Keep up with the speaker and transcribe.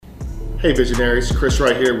Hey visionaries, Chris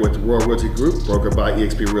right here with Royal Realty Group, brokered by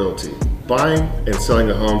eXp Realty. Buying and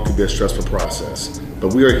selling a home can be a stressful process,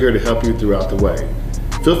 but we are here to help you throughout the way.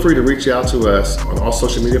 Feel free to reach out to us on all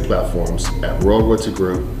social media platforms at Royal Realty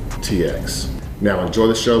Group TX. Now enjoy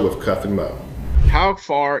the show with Cuff and Mo. How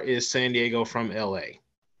far is San Diego from LA?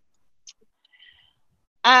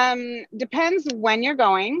 Depends when you're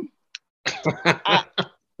going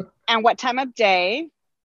and what time of day.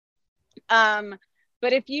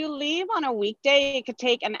 But if you leave on a weekday, it could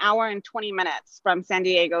take an hour and 20 minutes from San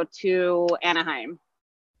Diego to Anaheim.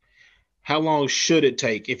 How long should it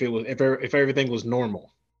take if everything was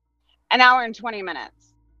normal? An hour and 20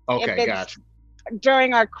 minutes. Okay, gotcha.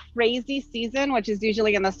 During our crazy season, which is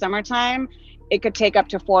usually in the summertime, it could take up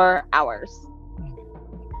to 4 hours.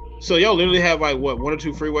 So y'all literally have like what, one or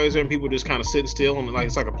two freeways there and people just kind of sitting still and like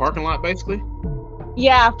it's like a parking lot basically?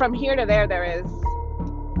 Yeah, from here to there is.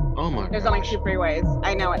 Oh my god. There's only 2 freeways.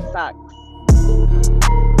 I know, it sucks.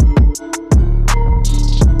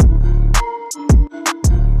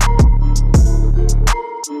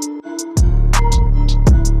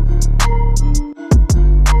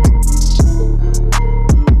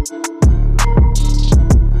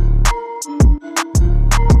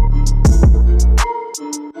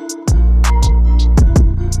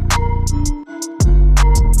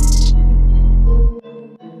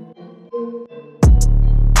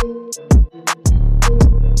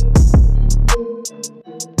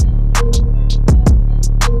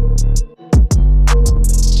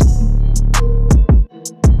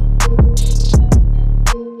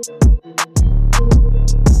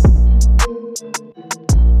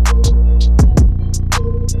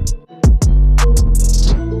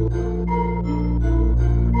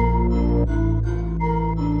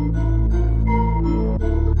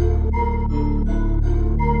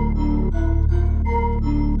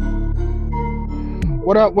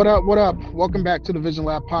 What up? Welcome back to the Vision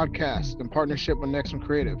Lab podcast in partnership with Next One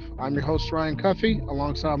Creative. I'm your host, Ryan Cuffey,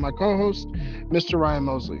 alongside my co-host, Mr. Ryan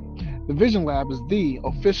Mosley. The Vision Lab is the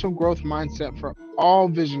official growth mindset for all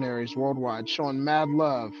visionaries worldwide, showing mad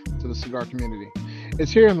love to the cigar community.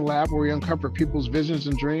 It's here in the lab where we uncover people's visions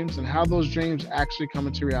and dreams and how those dreams actually come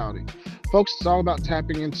into reality. Folks, it's all about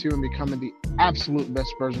tapping into and becoming the absolute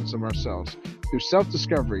best versions of ourselves through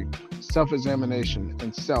self-discovery, self-examination,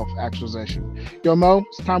 and self-actualization. Yo, Mo,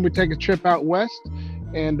 it's time we take a trip out west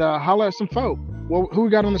and holler at some folk. Well, who we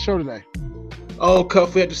got on the show today? Oh,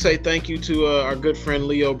 Cuff, we have to say thank you to our good friend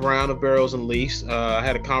Leo Brown of Barrels and Lease. I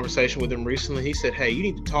had a conversation with him recently. He said, hey, you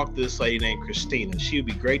need to talk to this lady named Christina. She would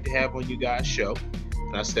be great to have on you guys' show.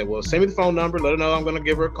 And I said, well, send me the phone number. Let her know I'm going to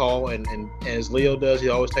give her a call. And as Leo does, he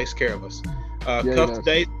always takes care of us. Cuff,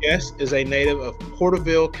 today's guest is a native of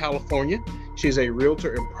Porterville, California. She's a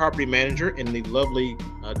realtor and property manager in the lovely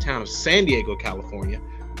town of San Diego, California.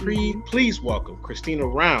 Please welcome Christina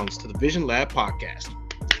Rounds to the Vision Lab podcast.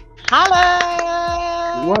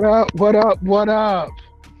 Hello. What up?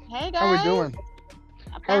 Hey guys. How we doing?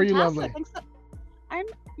 How are you, lovely?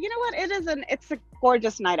 You know what? It's a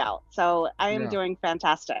gorgeous night out, so I am doing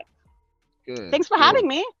fantastic. Good. Thanks for having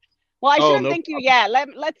me. Well, I shouldn't thank you yet.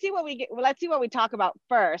 Let's see what we talk about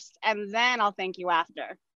first, and then I'll thank you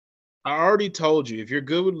after. I already told you, if you're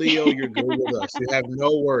good with Leo, you're good with us. You have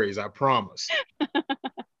no worries, I promise.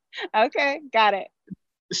 Okay, got it.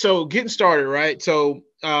 So getting started, right? So,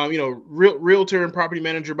 realtor and property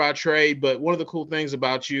manager by trade, but one of the cool things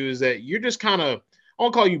about you is that you're just kind of, I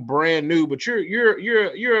won't call you brand new, but you're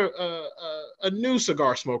a new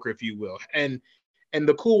cigar smoker, if you will. And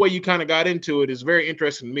the cool way you kind of got into it is very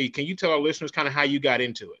interesting to me. Can you tell our listeners kind of how you got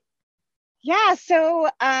into it? Yeah, so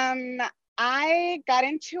I got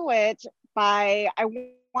into it I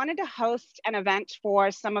wanted to host an event for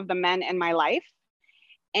some of the men in my life.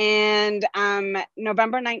 And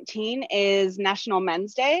November 19 is National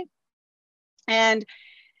Men's Day. And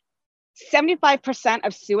 75%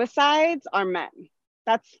 of suicides are men.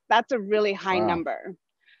 That's a really high number.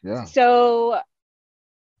 Yeah. So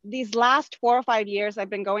these last 4 or 5 years, I've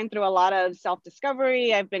been going through a lot of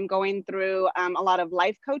self-discovery. I've been going through a lot of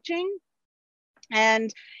life coaching.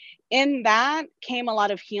 And in that came a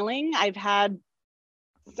lot of healing. I've had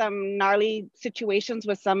some gnarly situations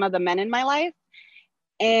with some of the men in my life.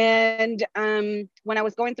 And when I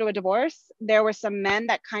was going through a divorce, there were some men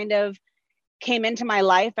that kind of came into my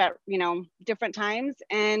life at, different times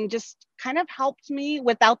and just kind of helped me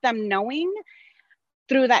without them knowing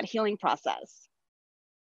through that healing process.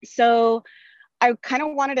 So I kind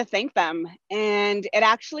of wanted to thank them. And it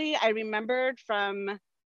actually, I remembered from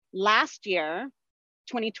last year,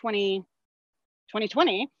 2020,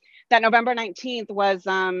 that November 19th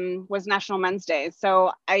was National Men's Day.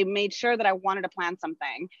 So I made sure that I wanted to plan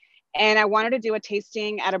something. and I wanted to do a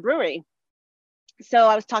tasting at a brewery. So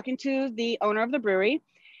I was talking to the owner of the brewery,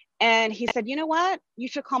 and he said, you know what? You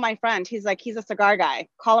should call my friend. He's like, he's a cigar guy.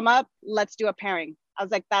 Call him up. Let's do a pairing. I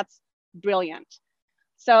was like, that's brilliant.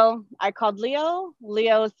 So I called Leo.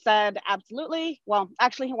 Leo said, absolutely. Well,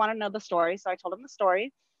 actually, he wanted to know the story. So I told him the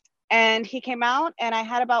story. And he came out, and I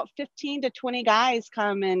had about 15 to 20 guys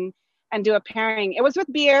come and do a pairing. It was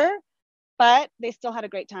with beer, but they still had a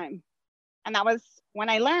great time. And that was when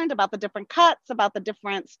I learned about the different cuts, about the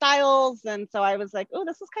different styles. And so I was like, oh,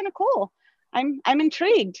 this is kind of cool. I'm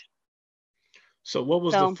intrigued. So what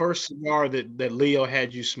was the first cigar that Leo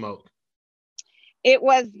had you smoke? It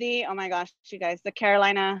was oh my gosh, you guys, the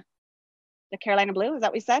Carolina Blue. Is that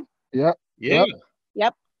what we said? Yep. Yeah.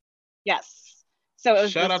 Yep. Yes. So it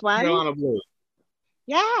was Shout this out one. to Carolina Blue.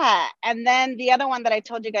 Yeah. And then the other one that I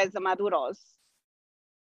told you guys, the Maduros.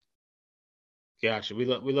 Gotcha. We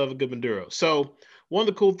love a good Maduro. So one of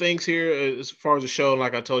the cool things here, as far as the show,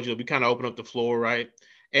 like I told you, we kind of open up the floor, right?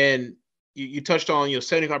 And you touched on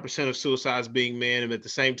 75% of suicides being men, and at the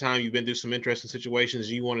same time, you've been through some interesting situations.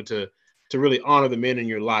 You wanted to really honor the men in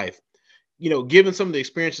your life. Given some of the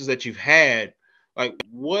experiences that you've had, like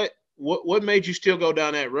what made you still go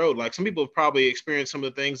down that road? Like some people have probably experienced some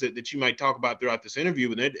of the things that you might talk about throughout this interview,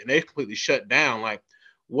 but they completely shut down. Like,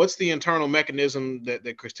 what's the internal mechanism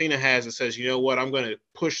that Christina has that says, you know what, I'm going to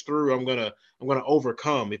push through, I'm going to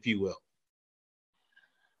overcome, if you will?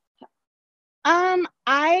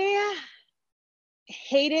 I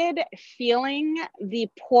hated feeling the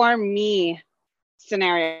poor me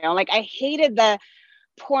scenario. Like I hated the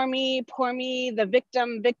poor me, the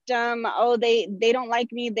victim. Oh, they don't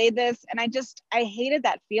like me, they this. And I hated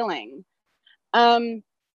that feeling. And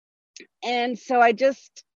so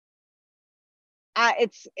it's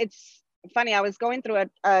funny. I was going through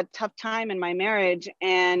a tough time in my marriage,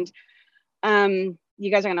 and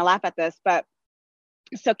you guys are gonna laugh at this, but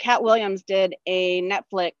so Cat Williams did a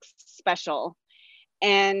Netflix special,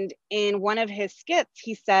 and in one of his skits,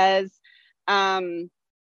 he says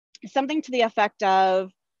something to the effect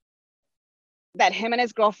of that him and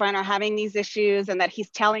his girlfriend are having these issues, and that he's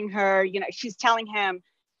telling her, she's telling him,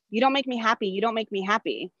 you don't make me happy, you don't make me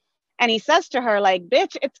happy. And he says to her, like,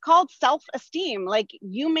 bitch, it's called self-esteem. Like,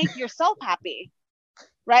 you make yourself happy,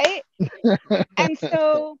 right? And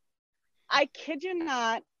so I kid you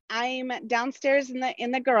not, I'm downstairs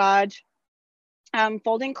in the garage,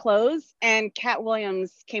 folding clothes, and Cat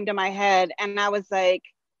Williams came to my head, and I was like,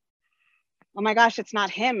 oh my gosh, it's not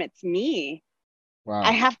him, it's me. Wow.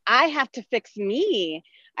 I have to fix me.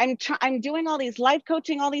 I'm doing all these life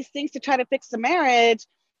coaching, all these things to try to fix the marriage,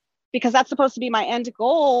 because that's supposed to be my end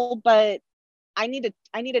goal, but I need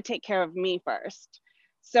to take care of me first.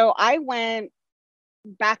 So I went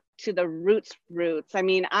back to the roots. I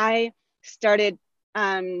mean, I started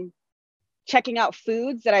checking out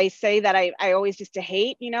foods that I say that I always used to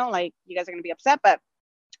hate, like you guys are going to be upset, but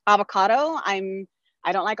avocado, I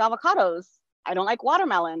don't like avocados. I don't like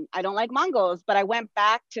watermelon. I don't like mangoes, but I went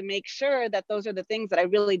back to make sure that those are the things that I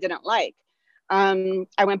really didn't like. I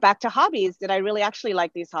went back to hobbies. Did I really actually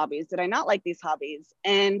like these hobbies? Did I not like these hobbies?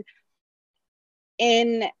 And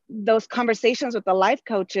in those conversations with the life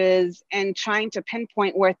coaches and trying to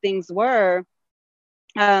pinpoint where things were,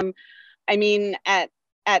 I mean, at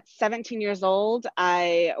 17 years old,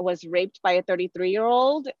 I was raped by a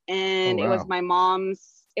 33-year-old, and oh, wow.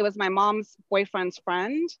 It was my mom's boyfriend's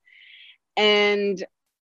friend. And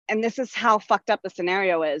this is how fucked up the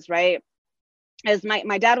scenario is, right? As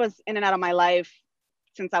my dad was in and out of my life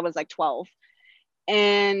since I was like 12.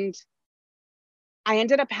 And I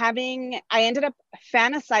ended up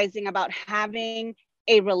fantasizing about having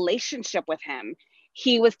a relationship with him.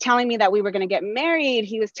 He was telling me that we were going to get married.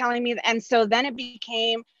 He was telling me, and so then it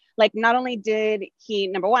became like, not only did he,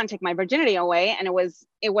 number one, take my virginity away, and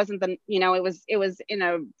it wasn't the, it was in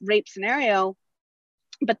a rape scenario,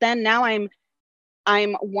 but then now I'm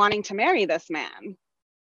wanting to marry this man.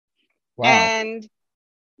 Wow. And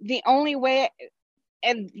the only way,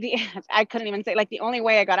 I couldn't even say, like, the only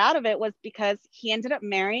way I got out of it was because he ended up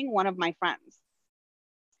marrying one of my friends.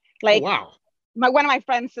 Like, oh, wow. One of my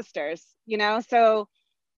friend's sisters, so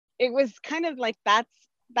it was kind of like, that's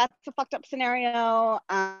a fucked up scenario.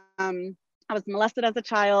 I was molested as a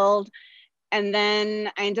child, and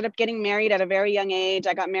then I ended up getting married at a very young age.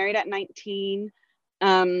 I got married at 19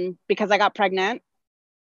 because I got pregnant,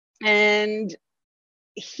 and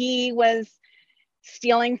he was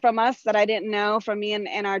stealing from us that I didn't know, from me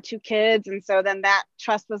and our two kids. And so then that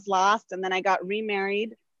trust was lost, and then I got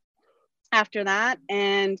remarried after that.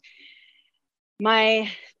 And My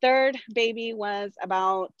third baby was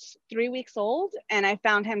about 3 weeks old, and I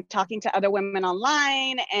found him talking to other women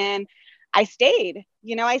online, and I stayed.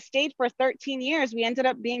 I stayed for 13 years. We ended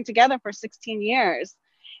up being together for 16 years.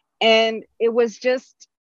 And it was just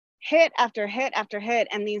hit after hit after hit.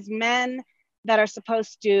 And these men that are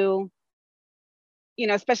supposed to,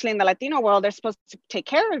 especially in the Latino world, they're supposed to take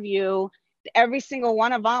care of you. Every single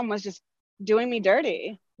one of them was just doing me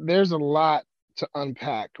dirty. There's a lot to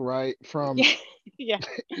unpack, right? From Yeah.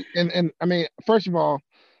 and I mean, first of all,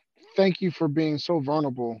 thank you for being so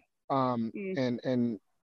vulnerable, Mm.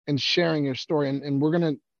 and sharing your story. And we're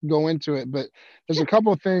gonna go into it, but there's a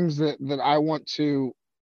couple of things that I want to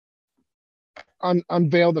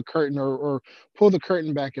unveil the curtain, or pull the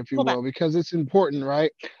curtain back, if you Pull back. will, because it's important,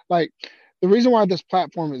 right? Like, the reason why this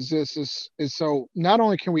platform exists is so not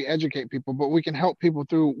only can we educate people, but we can help people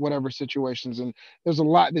through whatever situations. And there's a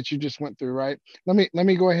lot that you just went through, right? Let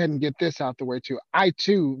me go ahead and get this out the way too. I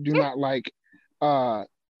too do not like uh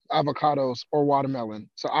avocados or watermelon,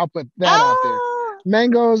 so I'll put that out there. Oh,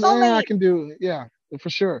 Mangoes, I soulmate. can do, yeah, for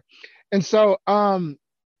sure. And so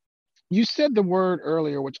you said the word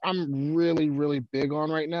earlier, which I'm really, really big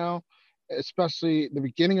on right now, especially the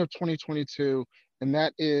beginning of 2022, and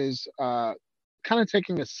that is kind of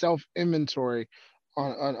taking a self inventory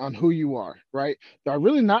on who you are, right? Do I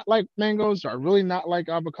really not like mangoes? Do I really not like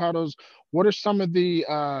avocados? What are some of the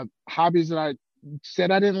hobbies that I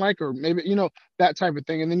said I didn't like, or maybe, that type of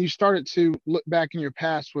thing? And then you started to look back in your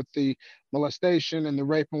past with the molestation and the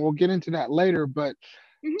rape, and we'll get into that later. But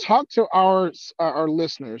Mhm. talk to our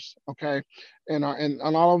listeners, okay, and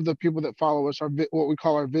all of the people that follow us, what we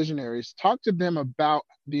call our visionaries. Talk to them about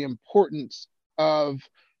the importance of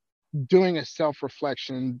doing a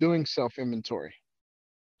self-reflection, doing self-inventory.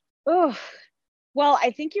 Oh, well,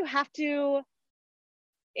 I think you have to,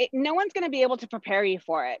 no one's going to be able to prepare you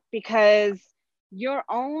for it, because your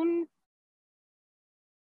own,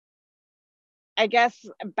 I guess,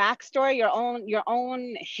 backstory, your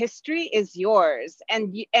own history is yours,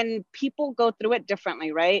 and people go through it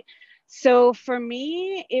differently, right? So for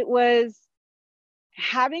me, it was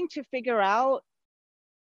having to figure out.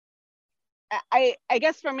 I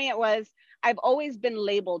guess for me it was, I've always been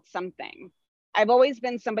labeled something. I've always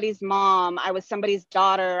been somebody's mom. I was somebody's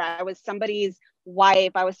daughter. I was somebody's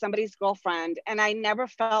wife. I was somebody's girlfriend, and I never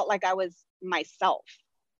felt like I was myself.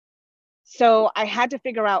 So I had to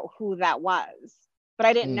figure out who that was, but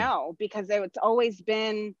I didn't Mm. know, because it's always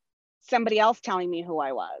been somebody else telling me who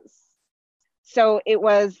I was. So it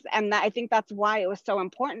was, and I think that's why it was so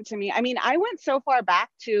important to me. I mean, I went so far back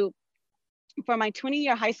to, for my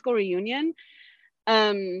 20-year high school reunion,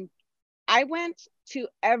 um, I went to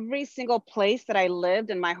every single place that I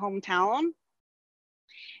lived in my hometown,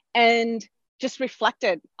 and just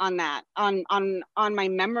reflected on that, on my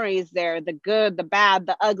memories there, the good, the bad,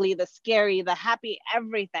 the ugly, the scary, the happy,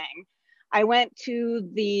 everything. I went to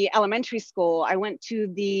the elementary school, I went to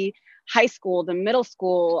the high school, the middle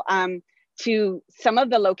school, to some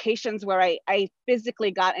of the locations where I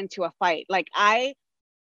physically got into a fight. Like, I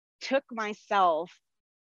took myself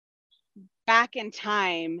back in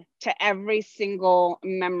time to every single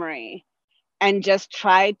memory, and just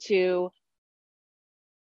tried to,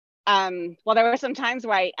 well, there were some times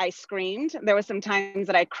where I screamed, there were some times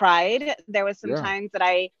that I cried, there was some Yeah. times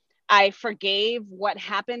that I forgave what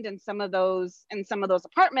happened in some of those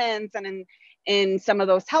apartments, and in some of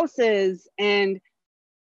those houses, and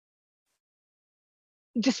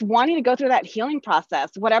just wanting to go through that healing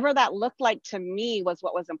process. Whatever that looked like to me was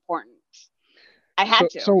what was important. I So had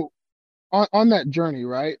to. so on that journey,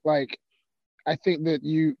 right? Like, I think that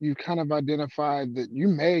you kind of identified that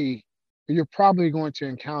you're probably going to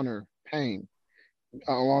encounter pain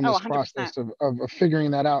along Oh, this 100%. process of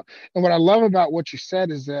figuring that out. And what I love about what you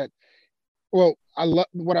said is that, well,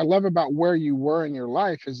 what I love about where you were in your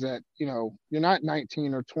life is that, you're not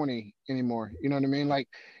 19 or 20 anymore. You know what I mean? Like,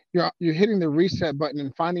 you're hitting the reset button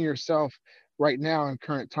and finding yourself right now in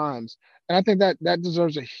current times. And I think that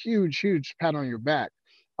deserves a huge, huge pat on your back.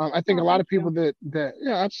 I think Oh, a lot thank of people you. that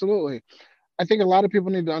yeah, absolutely. I think a lot of people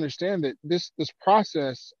need to understand that this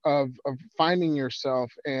process of finding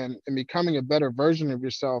yourself and becoming a better version of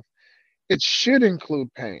yourself, it should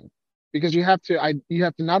include pain, because you have to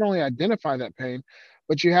not only identify that pain,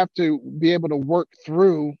 but you have to be able to work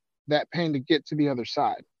through that pain to get to the other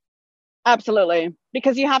side. Absolutely.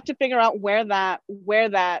 Because you have to figure out where that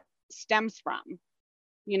stems from.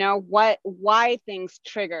 Why things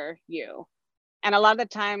trigger you. And a lot of the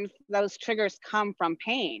times those triggers come from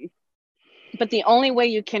pain. But the only way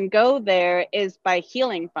you can go there is by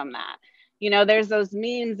healing from that. There's those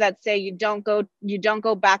memes that say you don't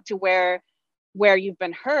go back to where where you've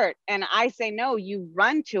been hurt. And I say, no, you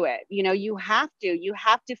run to it. You have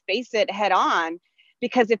to face it head on,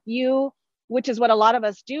 because which is what a lot of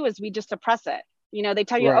us do, is we just suppress it. They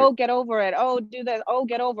tell you, Right. oh, get over it. Oh, do this. Oh,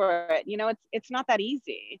 get over it. It's not that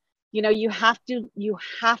easy. You have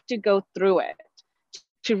to go through it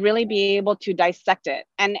to really be able to dissect it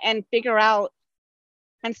and figure out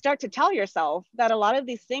and start to tell yourself that a lot of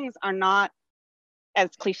these things are not, as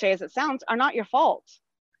cliche as it sounds, are not your fault.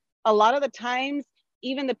 A lot of the times,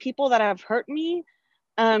 even the people that have hurt me,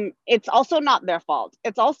 it's also not their fault.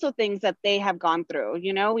 It's also things that they have gone through.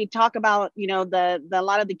 We talk about, the a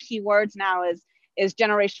lot of the key words now is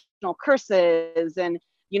generational curses, and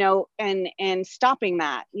and stopping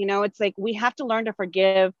that. It's like we have to learn to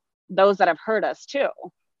forgive those that have hurt us too,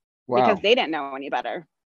 because Wow. they didn't know any better.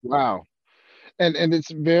 Wow. And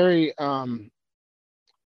it's very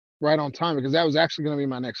right on time, because that was actually going to be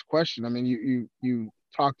my next question. I mean, you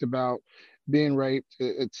talked about being raped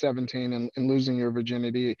at 17 and losing your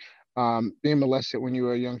virginity, being molested when you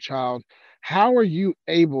were a young child. How are you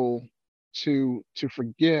able to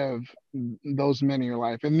forgive those men in your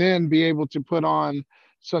life, and then be able to put on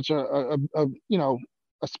such a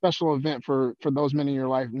a special event for those men in your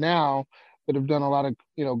life now that have done a lot of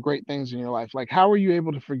great things in your life? Like, how are you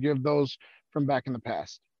able to forgive those from back in the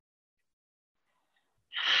past?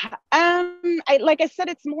 Like I said,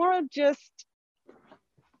 it's more of just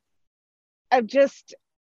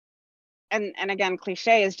and again,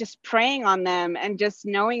 cliche, is just praying on them and just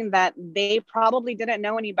knowing that they probably didn't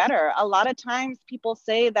know any better. A lot of times people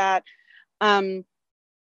say that in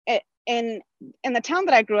the town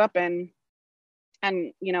that I grew up in,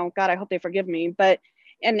 and God, I hope they forgive me, but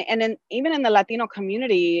even in the Latino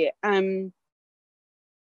community,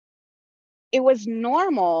 it was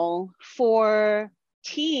normal for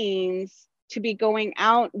teens to be going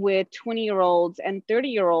out with 20-year-olds and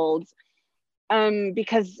 30-year-olds,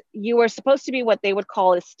 because you were supposed to be what they would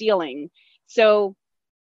call a stealing. So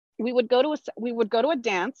we would go to a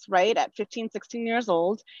dance, right, at 15, 16 years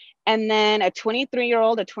old, and then a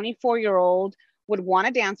 23-year-old, a 24-year-old would want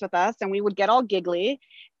to dance with us, and we would get all giggly,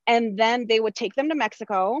 and then they would take them to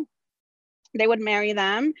Mexico, they would marry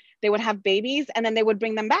them, they would have babies, and then they would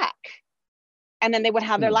bring them back, and then they would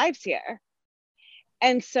have their lives here.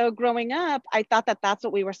 And so growing up, I thought that that's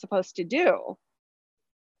what we were supposed to do.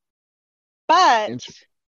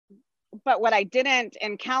 But what I didn't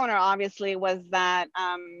encounter, obviously, was that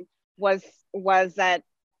was that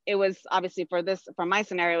it was obviously for my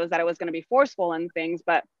scenario, was that it was going to be forceful and things,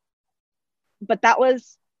 but that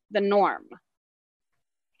was the norm.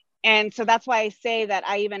 And so that's why I say that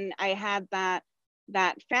I had that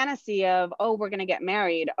fantasy of, oh, we're going to get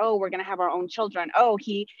married, oh, we're going to have our own children, oh,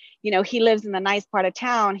 he lives in the nice part of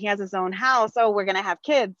town, he has his own house, oh, we're going to have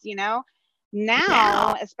kids.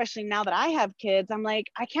 Now, especially now that I have kids, I'm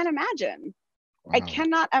like, I can't imagine. Wow. I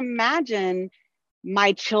cannot imagine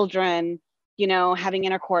my children, having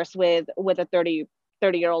intercourse with a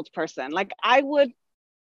 30-year-old person. Like, I would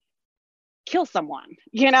kill someone,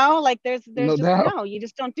 like there's no just doubt. No, you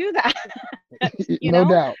just don't do that. No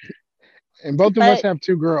doubt. And both of us have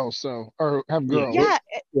two girls, or have girls. Yeah,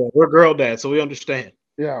 we're girl dads, so we understand.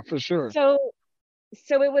 Yeah, for sure. So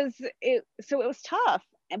it was tough,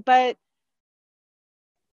 but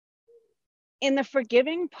in the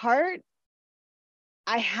forgiving part,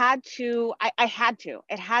 it had to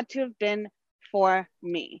have been for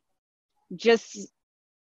me. Just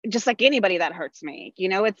like anybody that hurts me,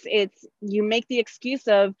 it's you make the excuse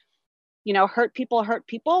of, hurt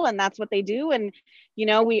people, and that's what they do. And,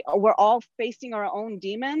 we're all facing our own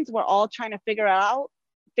demons. We're all trying to figure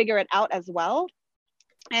it out as well.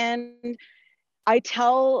 And I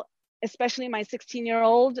tell, especially my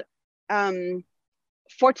 16-year-old,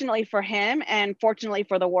 fortunately for him and fortunately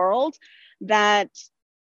for the world, that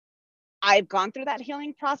I've gone through that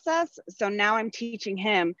healing process. So now I'm teaching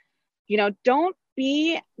him, don't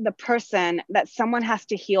be the person that someone has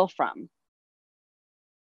to heal from.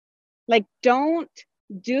 Like, don't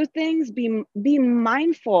do things, be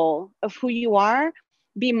mindful of who you are,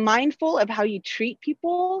 be mindful of how you treat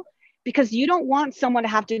people, because you don't want someone to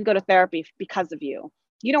have to go to therapy because of you.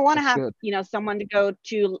 You don't want to have, someone to go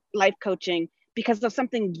to life coaching because of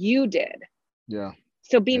something you did. Yeah.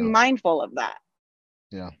 So be mindful of that.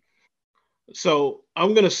 Yeah. So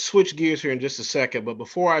I'm going to switch gears here in just a second, but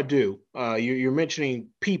before I do, you're mentioning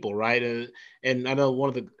people, right? And I know one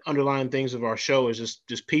of the underlying things of our show is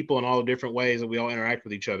just people in all the different ways that we all interact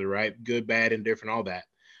with each other, right? Good, bad, indifferent, all that.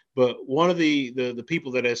 But one of the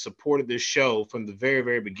people that has supported this show from the very,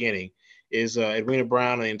 very beginning is Edwina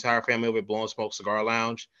Brown and the entire family over at Blowing Smoke Cigar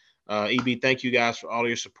Lounge. EB, thank you guys for all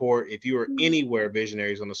your support. If you are anywhere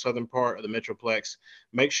visionaries on the southern part of the Metroplex,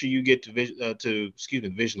 make sure you get to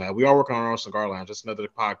Vision Lab. We are working on our own cigar lounge. That's another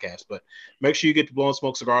podcast, but make sure you get to Blow and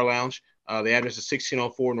Smoke Cigar Lounge. The address is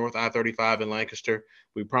 1604 North I-35 in Lancaster.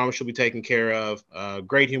 We promise you'll be taken care of.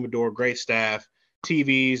 Great humidor, great staff,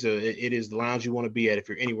 TVs. It is the lounge you want to be at if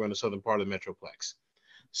you're anywhere in the southern part of the Metroplex.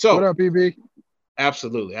 So, what up, EB?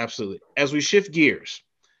 Absolutely, absolutely. As we shift gears,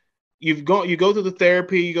 you go through the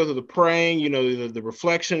therapy, you go through the praying, the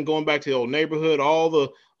reflection, going back to the old neighborhood, all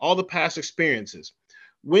the past experiences.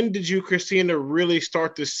 When did you, Christina, really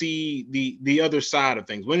start to see the other side of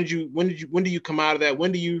things? When do you come out of that?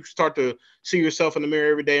 When do you start to see yourself in the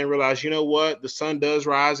mirror every day and realize, you know what, the sun does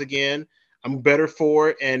rise again. I'm better for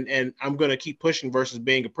it, and I'm going to keep pushing versus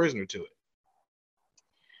being a prisoner to it.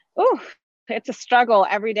 Oh, it's a struggle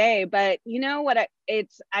every day, but you know what?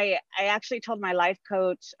 I actually told my life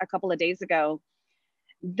coach a couple of days ago,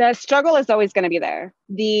 the struggle is always going to be there.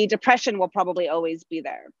 The depression will probably always be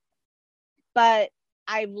there, but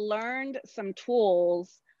I've learned some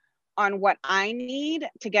tools on what I need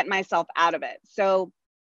to get myself out of it. So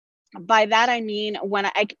by that, I mean, when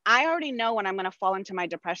I already know when I'm going to fall into my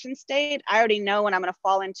depression state. I already know when I'm going to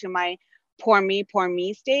fall into my poor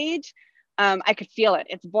me stage. I could feel it.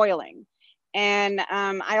 It's boiling. And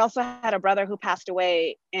I also had a brother who passed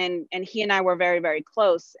away, and he and I were very, very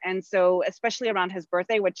close. And so especially around his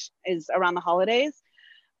birthday, which is around the holidays,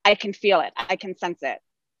 I can feel it. I can sense it.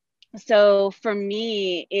 So for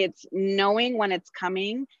me, it's knowing when it's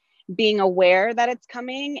coming, being aware that it's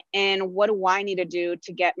coming, and what do I need to do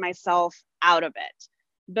to get myself out of it.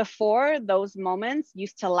 Before, those moments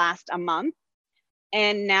used to last a month,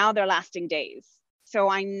 and now they're lasting days. So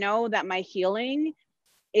I know that my healing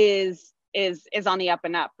is on the up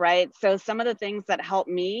and up, right? So some of the things that help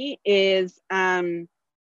me is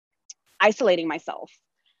isolating myself.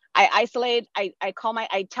 I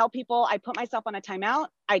tell people, I put myself on a timeout.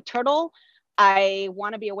 I turtle. I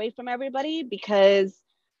want to be away from everybody because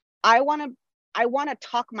I want to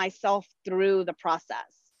talk myself through the process.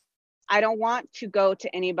 I don't want to go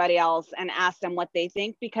to anybody else and ask them what they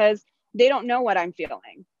think because they don't know what I'm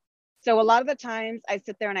feeling. So a lot of the times I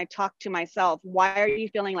sit there and I talk to myself. Why are you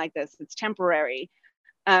feeling like this? It's temporary.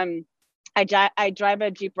 I drive a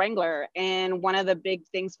Jeep Wrangler, and one of the big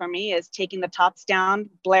things for me is taking the tops down,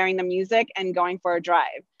 blaring the music, and going for a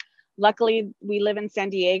drive. Luckily, we live in San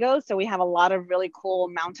Diego, so we have a lot of really cool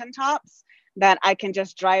mountaintops that I can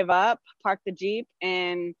just drive up, park the Jeep,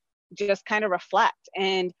 and just kind of reflect.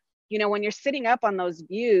 And, when you're sitting up on those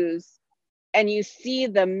views and you see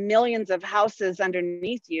the millions of houses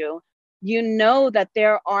underneath you, you know that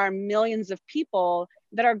there are millions of people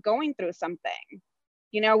that are going through something.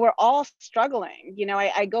 We're all struggling.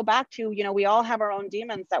 I go back to, we all have our own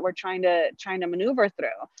demons that we're trying to maneuver through.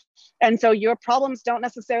 And so your problems don't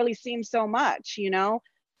necessarily seem so much,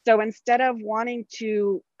 So instead of wanting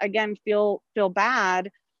to, again, feel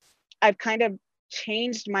bad, I've kind of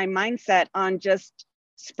changed my mindset on just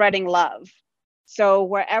spreading love. So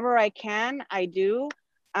wherever I can, I do.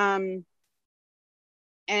 And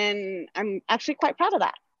I'm actually quite proud of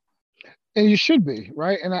that. And you should be,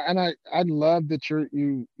 right? And I love that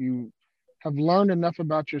you have learned enough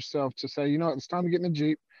about yourself to say, it's time to get in the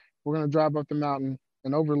Jeep. We're going to drive up the mountain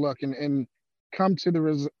and overlook and come to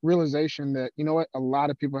the realization that, a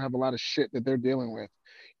lot of people have a lot of shit that they're dealing with.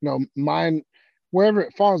 Mine, wherever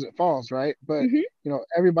it falls, right? But,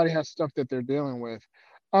 everybody has stuff that they're dealing with.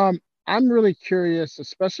 I'm really curious,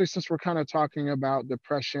 especially since we're kind of talking about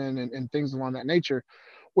depression and things along that nature,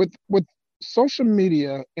 with social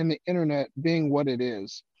media and the internet being what it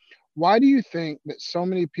is, why do you think that so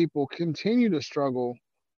many people continue to struggle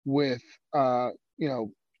with,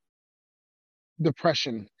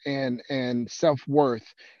 depression and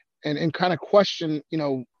self-worth and kind of question,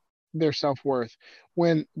 their self-worth,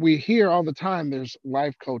 when we hear all the time there's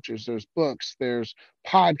life coaches, there's books, there's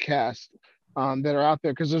podcasts that are out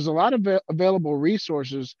there, because there's a lot of available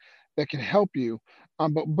resources that can help you.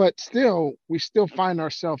 But still, we still find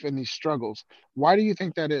ourselves in these struggles. Why do you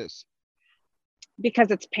think that is? Because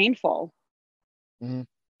it's painful. Mm-hmm.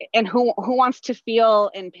 And who wants to feel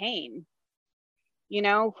in pain?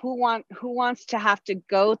 Who wants to have to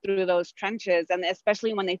go through those trenches, and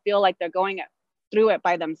especially when they feel like they're going through it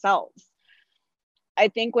by themselves. I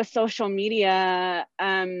think with social media,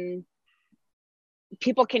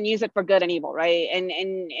 people can use it for good and evil, right?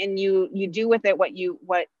 And you do with it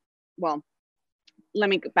well, let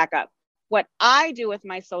me back up. What I do with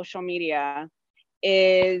my social media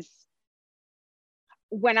is,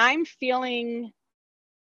 when I'm feeling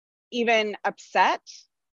even upset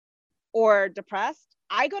or depressed,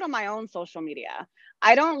 I go to my own social media.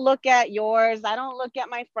 I don't look at yours. I don't look at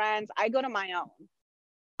my friends. I go to my own.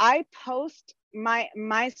 I post my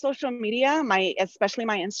social media, especially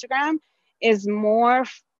my Instagram, is more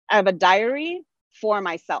of a diary for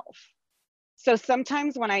myself. So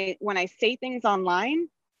sometimes when I say things online,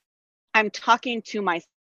 I'm talking to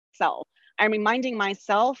myself. I'm reminding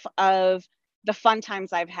myself of the fun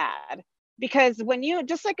times I've had. Because when you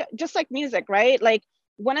just like music, right? Like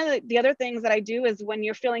one of the other things that I do is when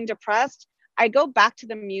you're feeling depressed, I go back to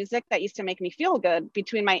the music that used to make me feel good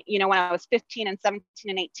between my, when I was 15 and 17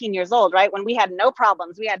 and 18 years old, right? When we had no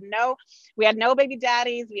problems, we had no baby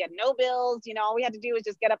daddies, we had no bills, all we had to do was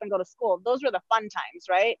just get up and go to school. Those were the fun times,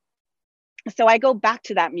 right? So I go back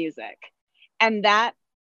to that music, and that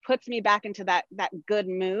puts me back into that good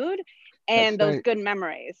mood and those good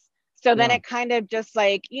memories. So then it kind of just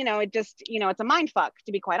like, it's a mind fuck,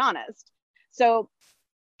 to be quite honest. So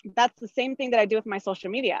that's the same thing that I do with my social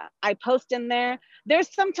media. I post in there.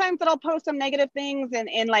 There's sometimes that I'll post some negative things,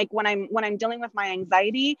 and like when I'm dealing with my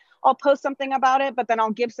anxiety, I'll post something about it, but then I'll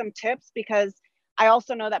give some tips because I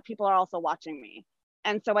also know that people are also watching me.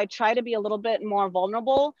 And so I try to be a little bit more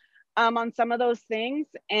vulnerable on some of those things.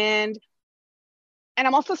 And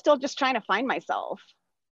I'm also still just trying to find myself.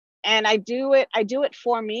 And I do it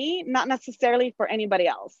for me, not necessarily for anybody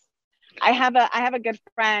else. I have a good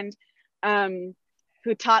friend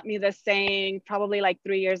who taught me this saying probably like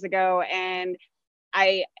 3 years ago. And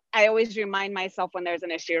I always remind myself when there's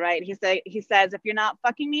an issue, right? He says, if you're not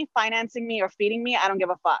fucking me, financing me, or feeding me, I don't give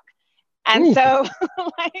a fuck. And Ooh. so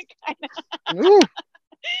like, I know.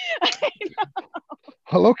 I know.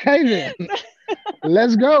 Well, okay then.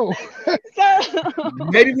 Let's go. So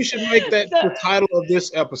maybe we should make that the title of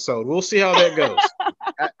this episode. We'll see how that goes.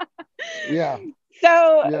 Yeah.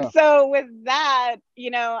 So with that,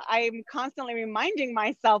 I'm constantly reminding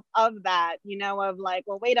myself of that, of like,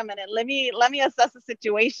 well, wait a minute, let me assess the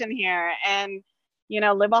situation here and,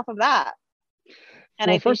 live off of that. And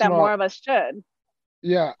Well, I think that more of us should.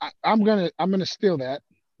 Yeah, I'm gonna steal that,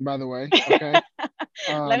 by the way. Okay.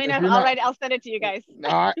 Let me know if I'll send it to you guys.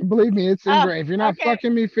 Believe me, it's engraved. If you're not okay.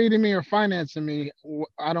 fucking me, feeding me, or financing me,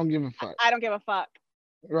 I don't give a fuck. I don't give a fuck.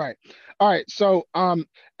 Right. All right. So I'm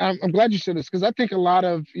glad you said this, because I think a lot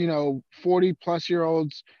of 40+ year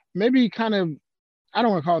olds maybe kind of, I don't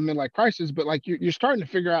want to call it midlife crisis, but like you're starting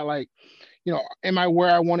to figure out like, am I where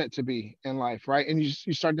I want it to be in life, right? And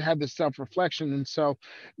you start to have this self-reflection. And so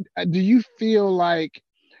do you feel like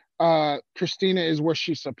Christina is where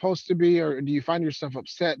she's supposed to be, or do you find yourself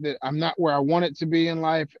upset that I'm not where I want it to be in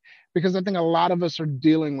life? Because I think a lot of us are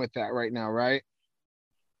dealing with that right now, right?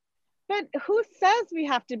 But who says we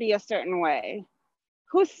have to be a certain way?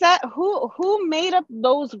 Who made up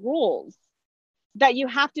those rules that you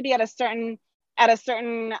have to be at a certain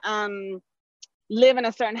live in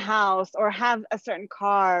a certain house, or have a certain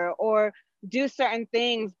car, or do certain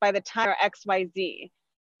things by the time or XYZ?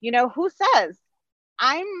 Who says?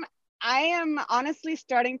 I am honestly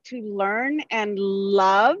starting to learn and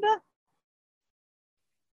love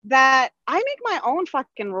that I make my own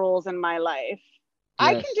fucking rules in my life. Yes.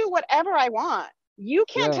 I can do whatever I want. You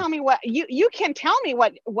can't tell me what you can tell me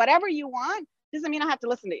whatever you want. Doesn't mean I have to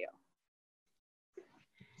listen to you.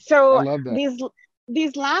 So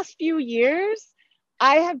these last few years,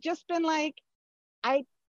 I have just been like, I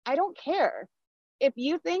don't care. If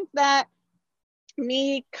you think that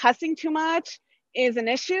me cussing too much is an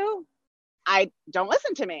issue, I don't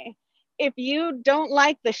listen to me. If you don't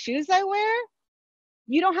like the shoes I wear,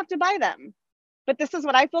 you don't have to buy them. But this is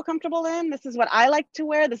what I feel comfortable in. This is what I like to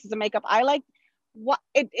wear. This is the makeup I like.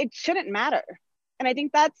 It shouldn't matter. And I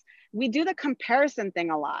think we do the comparison thing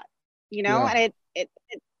a lot, and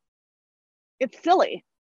it's silly.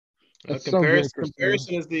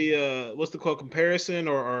 Comparison is the what's the quote? Comparison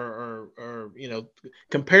or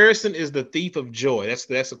comparison is the thief of joy. That's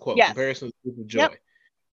the quote. Yes. Comparison is the thief of joy.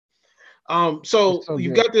 Yep. So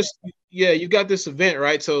you've got this, you got this event,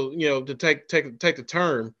 right? So to take the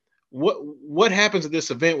term, what happens at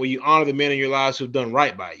this event where you honor the men in your lives who've done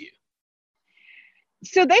right by you?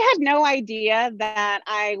 So they had no idea that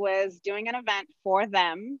I was doing an event for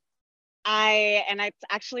them. And it's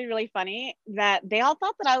actually really funny that they all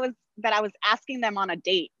thought that I was asking them on a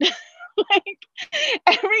date. Like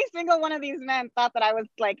every single one of these men thought that I was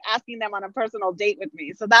like asking them on a personal date with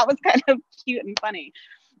me. So that was kind of cute and funny,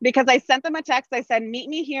 because I sent them a text. I said, meet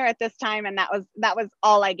me here at this time. And that was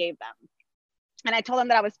all I gave them. And I told them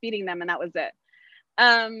that I was feeding them, and that was it.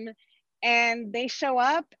 And they show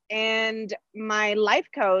up, and my life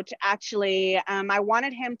coach, actually, I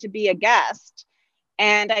wanted him to be a guest.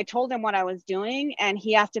 And I told him what I was doing, and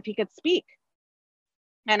he asked if he could speak.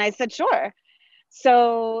 And I said, sure.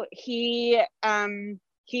 So he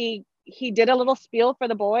did a little spiel for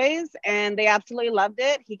the boys, and they absolutely loved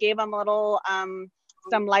it. He gave them a little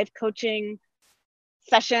some life coaching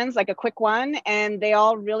sessions, like a quick one, and they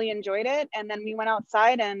all really enjoyed it. And then we went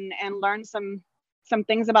outside and learned some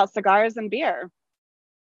things about cigars and beer.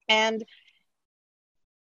 And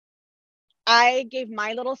I gave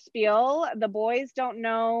my little spiel. The boys don't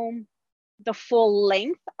know the full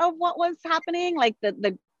length of what was happening, like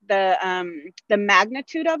the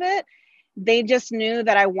magnitude of it. They just knew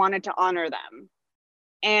that I wanted to honor them.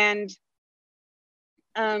 And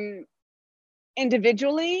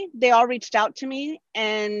individually, they all reached out to me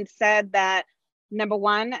and said that, number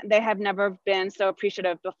one, they have never been so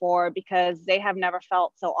appreciative before because they have never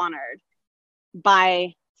felt so honored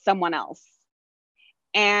by someone else.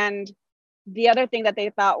 And the other thing that they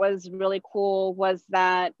thought was really cool was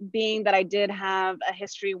that, being that I did have a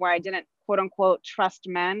history where I didn't, quote unquote, trust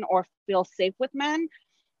men or feel safe with men,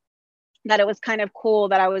 that it was kind of cool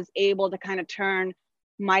that I was able to kind of turn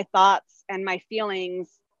my thoughts and my feelings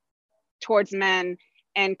towards men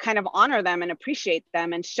and kind of honor them and appreciate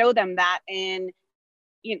them and show them that in,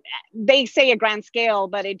 you know, they say a grand scale,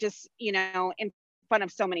 but it just, you know, in front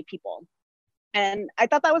of so many people. And I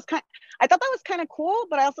thought that was kind of cool,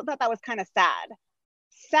 but I also thought that was kind of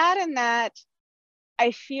sad in that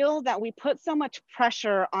I feel that we put so much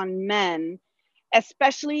pressure on men,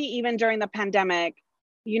 especially even during the pandemic.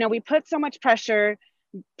 You know, we put so much pressure,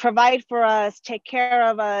 provide for us, take care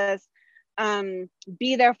of us,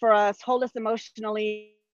 be there for us, hold us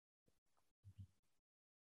emotionally,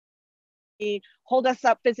 hold us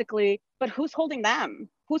up physically, but who's holding them?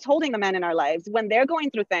 Who's holding the men in our lives when they're going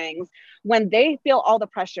through things, when they feel all the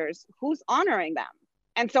pressures? Who's honoring them?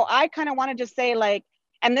 And so I kind of wanted to say, like,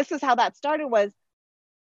 and this is how that started, was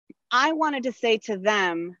I wanted to say to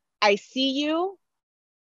them, I see you.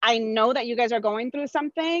 I know that you guys are going through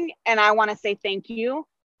something, and I want to say thank you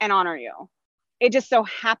and honor you. It just so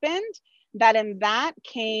happened that in that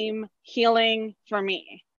came healing for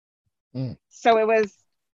me. So it was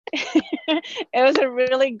it was a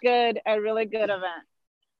really good event.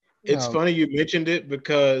 It's funny you mentioned it,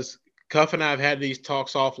 because Cuff and I have had these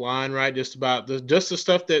talks offline, right? Just about the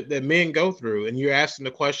stuff that men go through. And you're asking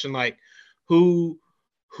the question, like, who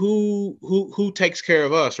takes care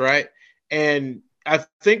of us, right? And I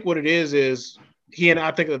think what it is he and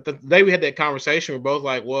I think that the day we had that conversation, we're both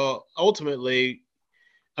like, well, ultimately,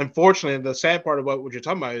 unfortunately, the sad part of what you're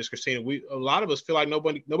talking about is, Christina, a lot of us feel like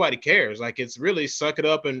nobody cares. Like, it's really suck it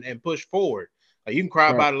up and push forward. Like, you can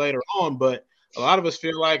cry about it later on, but a lot of us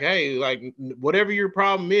feel like, hey, like, whatever your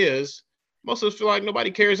problem is, most of us feel like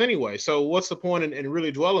nobody cares anyway. So what's the point in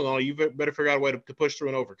really dwelling on it? You better figure out a way to push through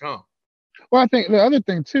and overcome. Well, I think the other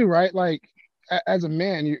thing too, right? Like, as a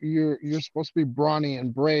man, you're supposed to be brawny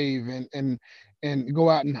and brave and go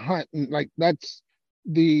out and hunt, and like that's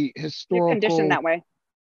the You're conditioned historical that way.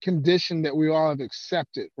 condition that we all have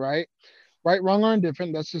accepted, right? Right, wrong, or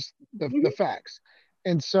indifferent. That's just the facts.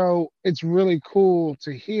 And so it's really cool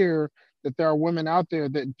to hear that there are women out there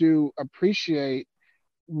that do appreciate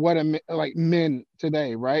what like men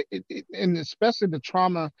today, right? And especially the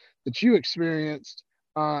trauma that you experienced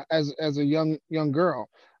as a young girl.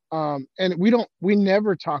 And we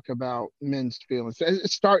never talk about men's feelings.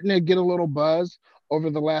 It's starting to get a little buzz over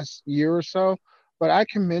the last year or so, but I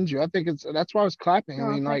commend you. I think that's why I was clapping. I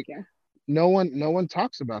mean, like, you. no one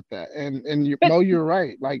talks about that. And you're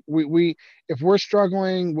right. Like, we if we're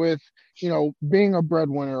struggling with, you know, being a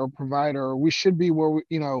breadwinner or provider, we should be where we,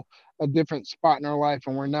 you know, a different spot in our life,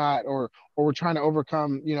 and we're not, or we're trying to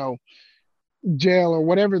overcome, you know, jail or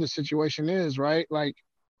whatever the situation is, right? Like,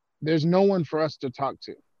 there's no one for us to talk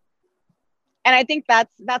to. And I think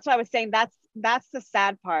that's what I was saying. That's the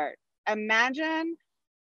sad part. Imagine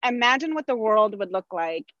what the world would look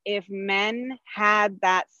like if men had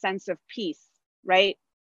that sense of peace, right?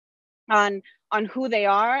 On who they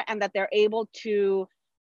are, and that they're able to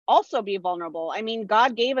also be vulnerable. I mean,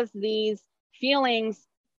 God gave us these feelings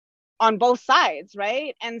on both sides,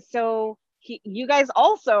 right? And so you guys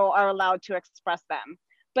also are allowed to express them.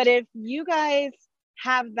 But if you guys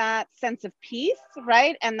have that sense of peace,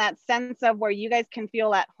 right, and that sense of where you guys can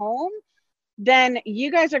feel at home, then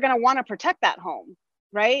you guys are going to want to protect that home,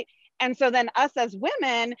 right? And so then us as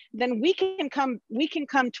women, then we can come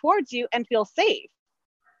towards you and feel safe.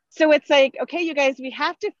 So it's like, okay, you guys, we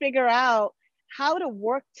have to figure out how to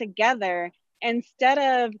work together instead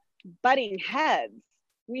of butting heads.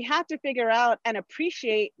 We have to figure out and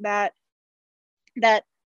appreciate that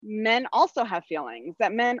men also have feelings,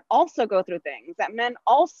 that men also go through things, that men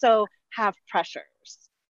also have pressures.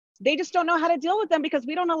 They just don't know how to deal with them because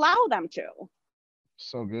we don't allow them to.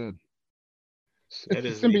 So good. That It's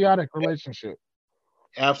a is symbiotic relationship.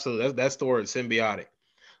 absolutely that's the word, symbiotic.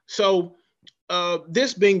 So,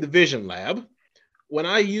 this being the Vision Lab, when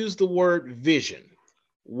I use the word vision,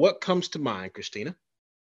 what comes to mind, Christina?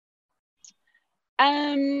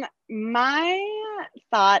 My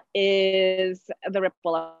thought is the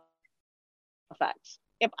ripple effect.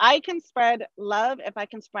 If I can spread love, if I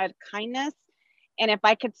can spread kindness, and if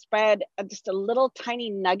I could spread just a little tiny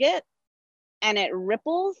nugget and it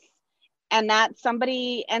ripples and that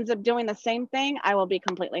somebody ends up doing the same thing, I will be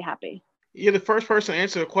completely happy. You're the first person to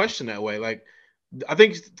answer a question that way. Like, I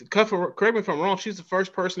think, correct me if I'm wrong, she's the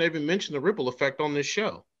first person to even mention the ripple effect on this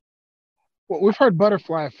show. Well, we've heard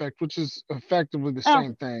butterfly effect, which is effectively the Oh,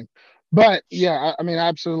 same thing. But yeah, I mean, I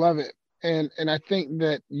absolutely love it, and I think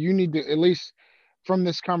that you need to, at least from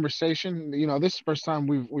this conversation. This is the first time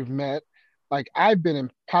we've met. Like, I've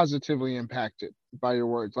been positively impacted by your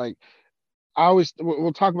words. Like, I always,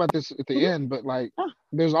 we'll talk about this at the mhm. end, but like, Oh,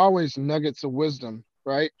 there's always nuggets of wisdom,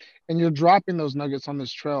 right? And you're dropping those nuggets on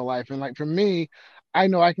this trail of life. And like, for me, I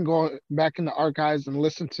know I can go back in the archives and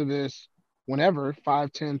listen to this whenever,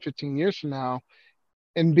 5, 10, 15 years from now,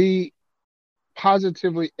 and be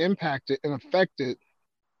positively impacted and affected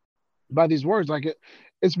by these words. Like,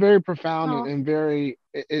 it's very profound, and, oh, and very,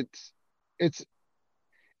 it's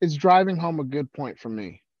it's driving home a good point for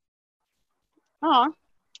me. oh,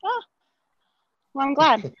 oh. Well, I'm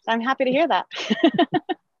glad. I'm happy to hear that.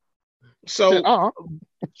 Said, So, oh,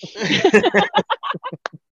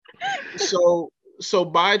 so, so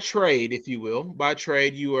by trade, if you will, by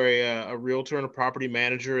trade, you are a realtor and a property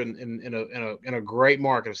manager in a great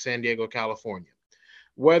market of San Diego, California.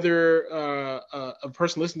 Whether a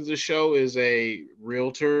person listening to this show is a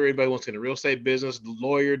realtor, anybody wants to get in a real estate business,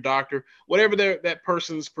 lawyer, doctor, whatever that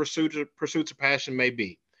person's pursuits or passion may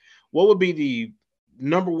be, what would be the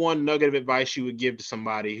number one nugget of advice you would give to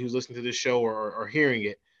somebody who's listening to this show or hearing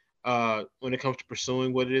it, when it comes to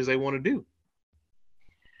pursuing what it is they want to do?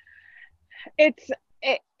 it's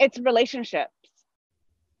it's relationships.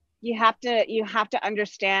 You have to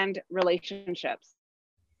understand relationships.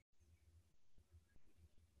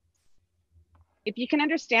 If you can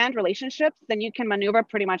understand relationships, then you can maneuver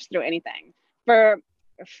pretty much through anything.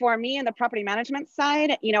 For me in the property management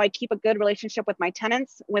side, I keep a good relationship with my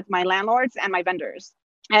tenants, with my landlords, and my vendors.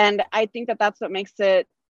 And I think that that's what makes it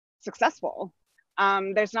successful.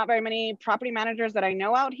 There's not very many property managers that I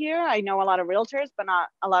know out here. I know a lot of realtors, but not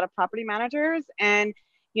a lot of property managers. And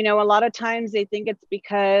a lot of times they think it's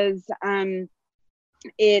because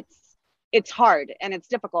it's it's hard and it's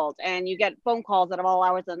difficult and you get phone calls at all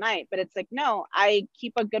hours of the night. But it's like, no, I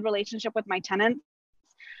keep a good relationship with my tenants.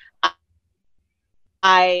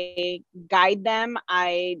 I guide them,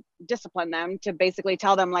 I discipline them to basically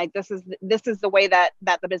tell them, like, this is the way that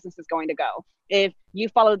the business is going to go. If you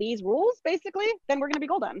follow these rules, basically, then we're going to be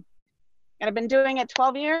golden. And I've been doing it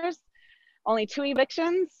 12 years, only 2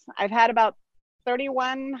 evictions. I've had about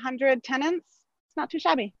 3,100 tenants. It's not too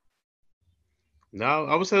shabby. No,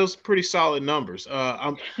 I would say those pretty solid numbers.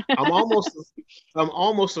 I'm almost I'm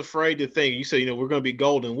almost afraid to think. You say, we're going to be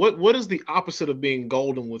golden. What does the opposite of being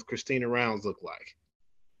golden with Christina Rounds look like?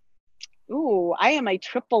 Ooh, I am a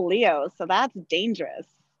triple Leo, so that's dangerous.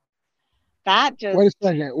 That wait a just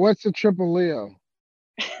second. What's a triple Leo?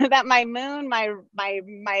 that my moon, my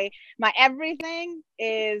everything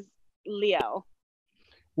is Leo.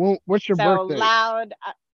 Well, what's your So birthday? loud,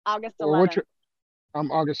 August Or what's 11th. your?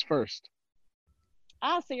 I'm August 1st.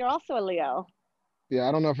 Ah, so you're also a Leo. Yeah,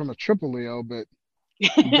 I don't know if I'm a triple Leo, but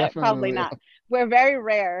definitely a Probably Leo. not. We're very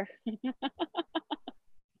rare.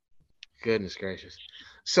 Goodness gracious.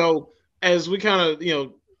 So, as we kind of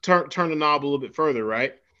turn the knob a little bit further,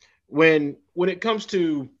 right? When it comes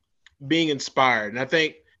to being inspired, and I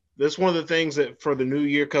think that's one of the things that for the new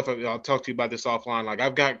year, Cuff, I'll talk to you about this offline. Like,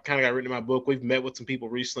 I've got written in my book. We've met with some people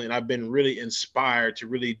recently, and I've been really inspired to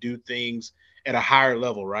really do things at a higher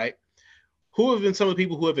level, right? Who have been some of the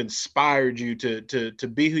people who have inspired you to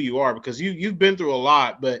be who you are? Because you've been through a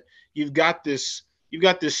lot, but you've got this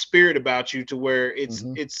spirit about you to where it's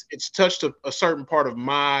Hmm. it's it's touched a certain part of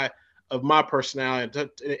my personality.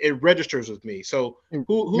 It registers with me. So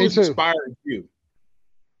who Me has too. inspired you?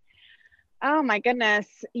 Oh my goodness.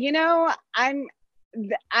 I'm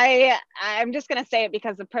just gonna say it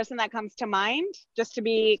because the person that comes to mind, just to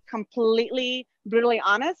be completely brutally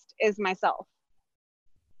honest, is myself.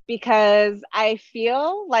 Because I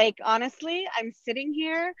feel like, honestly, I'm sitting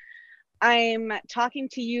here, I'm talking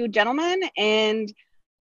to you gentlemen, and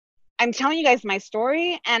I'm telling you guys my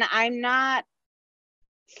story, and I'm not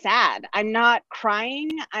sad. I'm not crying.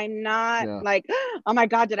 I'm not Yeah, like, oh my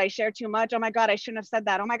God, did I share too much? Oh my God, I shouldn't have said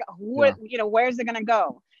that. Oh my God, yeah. where's it gonna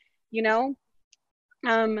go? You know,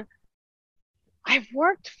 Um, I've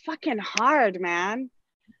worked fucking hard, man.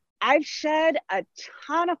 I've shed a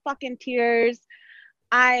ton of fucking tears.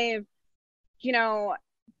 I've, you know,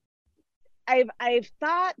 I've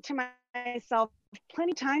thought to myself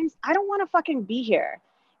plenty times, I don't want to fucking be here.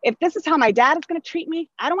 If this is how my dad is going to treat me,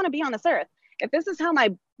 I don't want to be on this earth. If this is how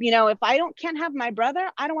my, if I can't have my brother,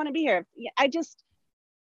 I don't want to be here.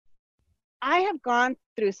 I have gone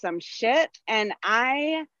through some shit, and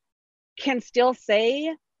I can still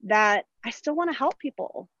say that I still want to help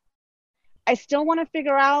people. I still want to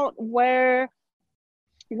figure out what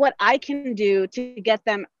I can do to get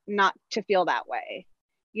them not to feel that way.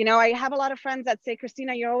 I have a lot of friends that say,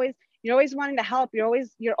 Christina, you're always wanting to help.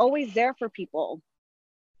 You're always there for people.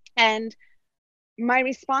 And my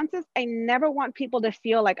response is, I never want people to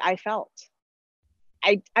feel like I felt.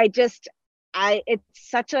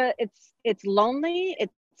 It's lonely,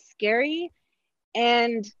 it's scary,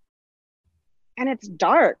 and it's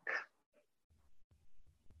dark.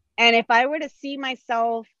 And if I were to see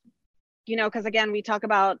myself, because again, we talk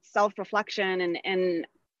about self-reflection, and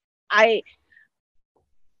I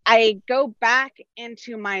go back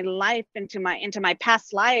into my life, into my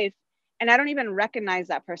past life, and I don't even recognize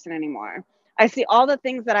that person anymore. I see all the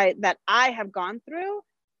things that I have gone through,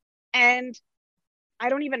 and I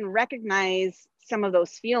don't even recognize some of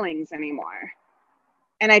those feelings anymore.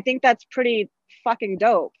 And I think that's pretty fucking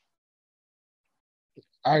dope.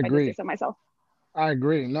 I If I just say agree. so myself. I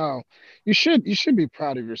agree. No, you should be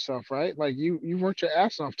proud of yourself, right? Like you worked your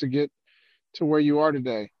ass off to get to where you are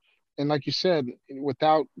today. And like you said,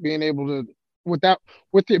 without being able to, without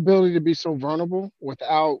with the ability to be so vulnerable,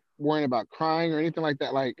 without worrying about crying or anything like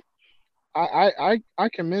that. Like I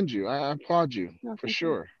commend you. I applaud you No, for thank you.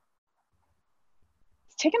 sure.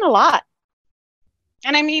 It's taken a lot.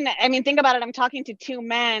 And I mean, think about it. I'm talking to two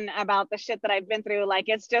men about the shit that I've been through. Like,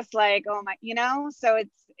 it's just like, oh my, so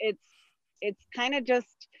it's kind of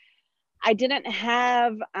just, I didn't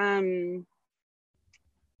have,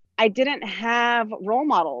 role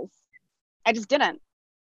models. I just didn't.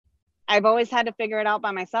 I've always had to figure it out by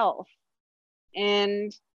myself.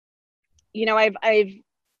 And,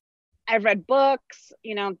 I've read books,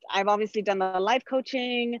 I've obviously done the life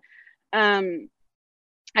coaching. Um,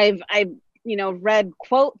 I've read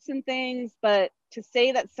quotes and things, but to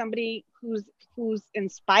say that somebody who's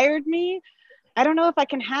inspired me, I don't know if I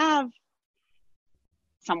can have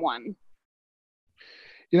someone.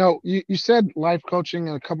 You said life coaching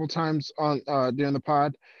a couple times on during the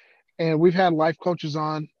pod, and we've had life coaches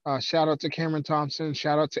on. Shout out to Cameron Thompson.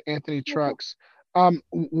 Shout out to Anthony Trucks.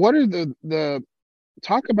 What are the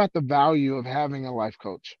talk about the value of having a life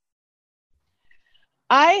coach?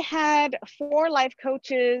 I had 4 life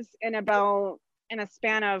coaches in a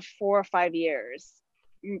span of 4 or 5 years.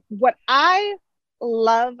 What I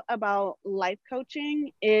love about life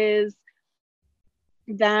coaching is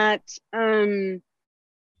that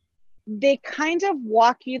they kind of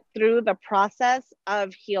walk you through the process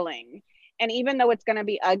of healing. And even though it's going to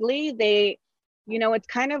be ugly, it's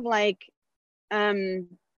kind of like um,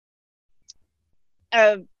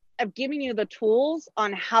 of giving you the tools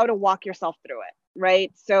on how to walk yourself through it,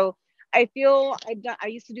 right? So I feel I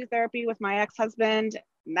used to do therapy with my ex-husband,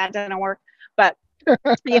 and that didn't work. But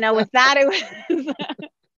with that,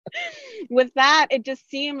 with that, it just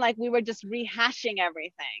seemed like we were just rehashing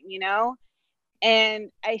everything,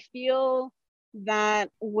 And I feel that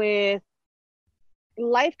with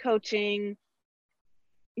life coaching,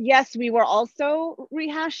 yes, we were also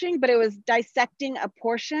rehashing, but it was dissecting a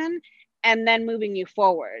portion and then moving you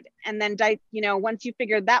forward. And then, once you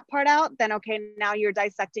figured that part out, then, okay, now you're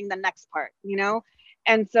dissecting the next part,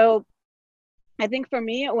 And so I think for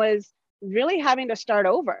me, it was really having to start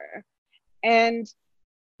over. And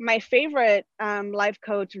my favorite life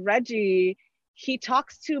coach, Reggie, he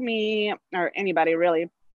talks to me, or anybody really,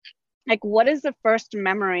 like, what is the first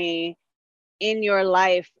memory in your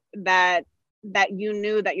life that you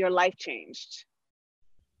knew that your life changed?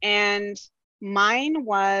 And mine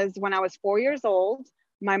was when I was 4 years old.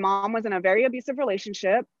 My mom was in a very abusive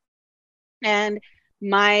relationship, and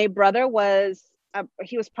my brother was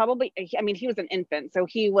he was probably, he was an infant, so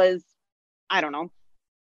he was, I don't know,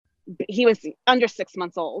 he was under 6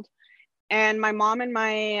 months old. And my mom and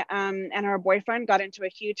and her boyfriend got into a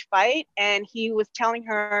huge fight, and he was telling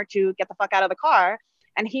her to get the fuck out of the car,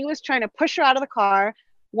 and he was trying to push her out of the car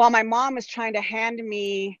while my mom is trying to hand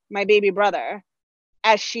me my baby brother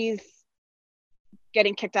as she's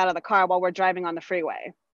getting kicked out of the car while we're driving on the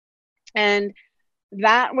freeway. And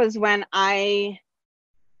that was when I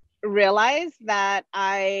realized that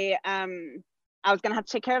I was going to have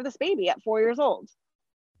to take care of this baby at 4 years old.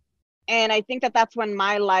 And I think that that's when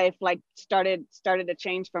my life like started to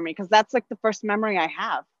change for me, because that's like the first memory I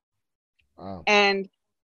have. Wow. And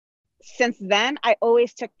since then, I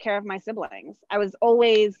always took care of my siblings. I was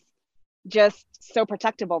always just so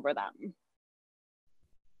protective over them.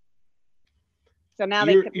 So now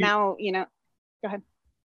they You're could, you now, you know, go ahead.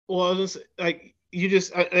 well, I was like you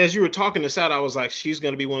just as you were talking this out, I was like, she's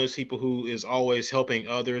going to be one of those people who is always helping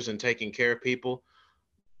others and taking care of people.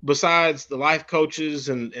 Besides the life coaches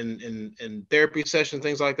and therapy sessions,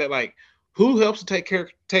 things like that, like who helps to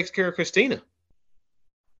takes care of Christina?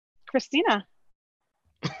 Christina.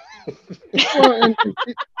 Well,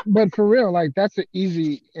 but for real, like that's an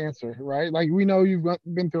easy answer, right? Like we know you've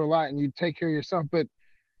been through a lot and you take care of yourself, but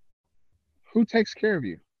who takes care of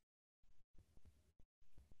you?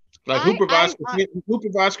 Like who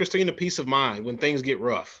provides Christina peace of mind when things get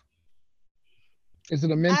rough? Is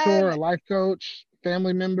it a mentor, um, a life coach,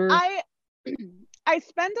 family member? I, I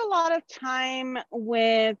spend a lot of time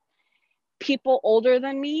with people older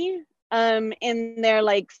than me, in their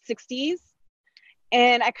like 60s.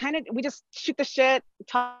 And I kind of, we just shoot the shit,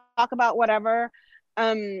 talk about whatever.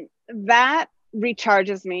 That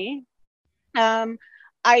recharges me. Um,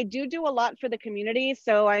 I do a lot for the community,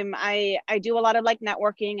 so I do a lot of like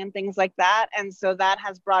networking and things like that, and so that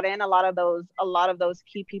has brought in a lot of those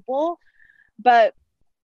key people. But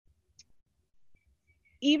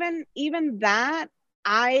even that,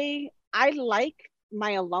 I like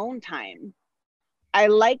my alone time. I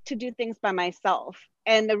like to do things by myself.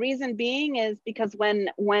 And the reason being is because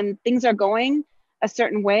when things are going a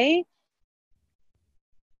certain way,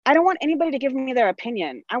 I don't want anybody to give me their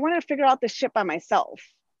opinion. I want to figure out this shit by myself.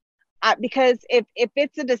 Because if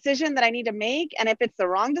it's a decision that I need to make, and if it's the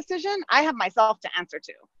wrong decision, I have myself to answer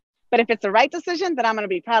to. But if it's the right decision, then I'm going to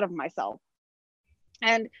be proud of myself.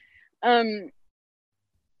 And um,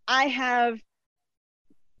 I have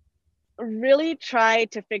really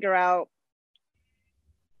tried to figure out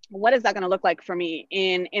what is that going to look like for me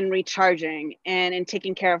in recharging and in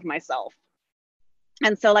taking care of myself.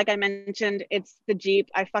 And so, like I mentioned, it's the Jeep.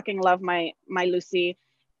 I fucking love my Lucy.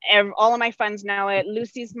 All of my friends know it.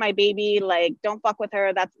 Lucy's my baby. Like, don't fuck with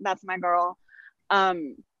her. That's my girl.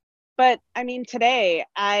 Um, but I mean, today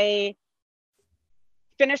I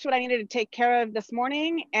finished what I needed to take care of this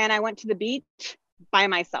morning, and I went to the beach by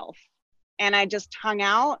myself, and I just hung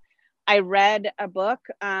out. I read a book.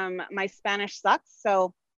 My Spanish sucks,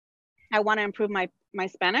 so I want to improve my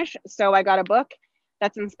Spanish. So I got a book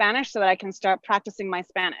that's in Spanish so that I can start practicing my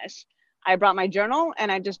Spanish. I brought my journal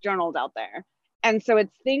and I just journaled out there. And so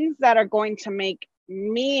it's things that are going to make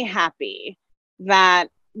me happy, that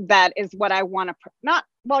is what I want to not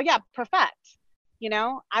well yeah, perfect. You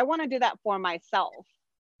know, I want to do that for myself,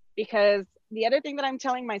 because the other thing that I'm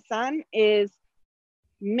telling my son is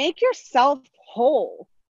make yourself whole.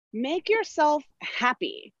 Make yourself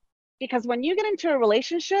happy, because when you get into a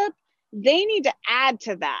relationship, they need to add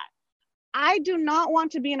to that. I do not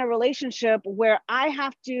want to be in a relationship where I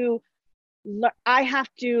have to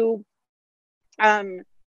um,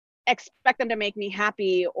 expect them to make me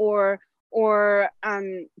happy, or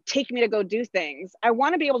take me to go do things. I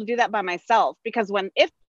want to be able to do that by myself, because when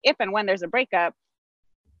if and when there's a breakup,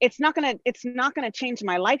 it's not gonna change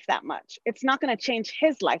my life that much. It's not gonna change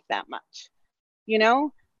his life that much, you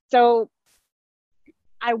know. So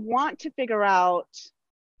I want to figure out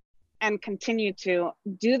and continue to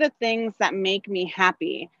do the things that make me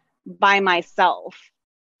happy by myself,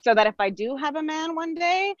 so that if I do have a man one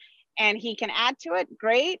day and he can add to it,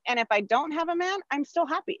 great. And if I don't have a man, I'm still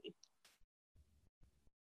happy.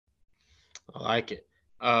 I like it.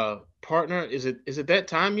 Partner, is it that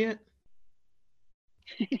time yet?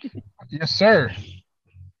 Yes, sir.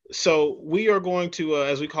 So we are going to,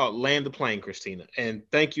 as we call it, land the plane, Christina. And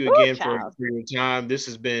thank you Ooh, again child. for your time. This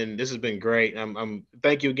has been great. I'm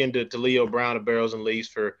thank you again to Leo Brown of Barrels and Leafs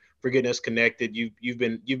for getting us connected. You've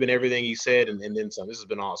been everything he said, and then some. This has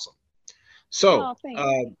been awesome. So Oh,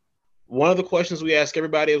 thanks. one of the questions we ask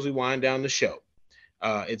everybody as we wind down the show,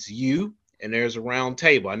 it's you and there's a round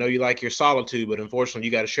table. I know you like your solitude, but unfortunately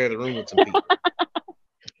you got to share the room with some people.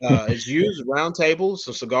 It's used round table,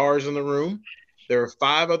 some cigars in the room. There are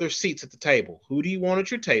five other seats at the table. Who do you want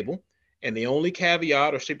at your table? And the only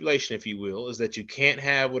caveat or stipulation, if you will, is that you can't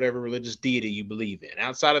have whatever religious deity you believe in.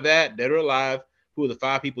 Outside of that, dead or alive, who are the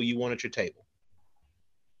five people you want at your table?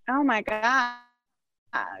 Oh my gosh.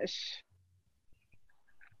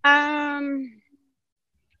 Um,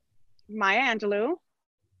 Maya Angelou.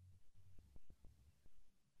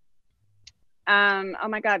 Oh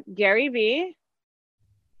my God, Gary V,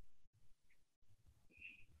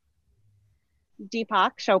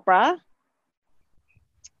 Deepak Chopra,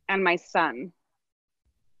 and my son.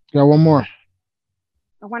 Got one more.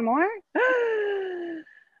 One more?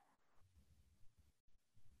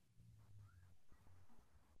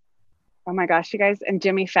 Oh my gosh, you guys, and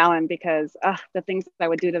Jimmy Fallon, because the things I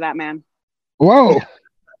would do to that man. Whoa.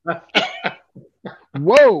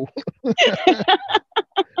 Whoa. I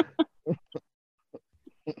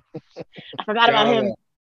forgot about him.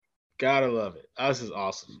 Gotta love it. This is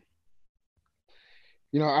awesome.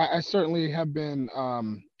 I certainly have been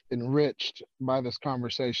enriched by this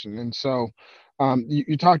conversation. And so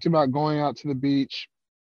you talked about going out to the beach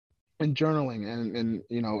and journaling. And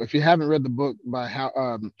if you haven't read the book by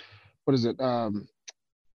what is it?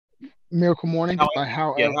 Miracle Morning by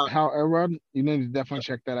Yeah, Hal Elrod, you need to definitely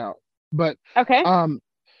check that out. But, Okay.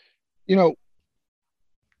 you know,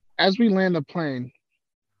 as we land the plane,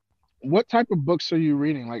 what type of books are you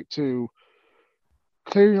reading, like to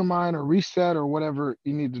clear your mind or reset or whatever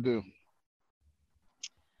you need to do?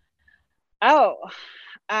 Oh,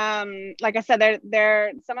 like I said,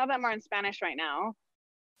 they're some of them are in Spanish right now.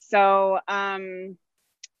 So one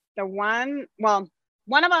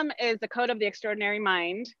of them is The Code of the Extraordinary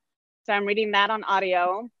Mind. So I'm reading that on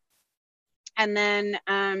audio. And then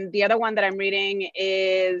the other one that I'm reading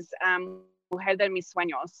is Mujer de mis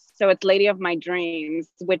sueños. So it's Lady of My Dreams,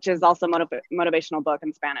 which is also motivational book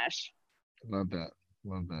in Spanish. Love that.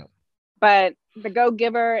 Love that. But The Go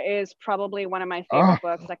Giver is probably one of my favorite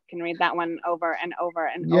books. I can read that one over and over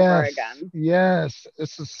and over again. Yes,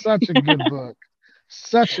 this is such a good book.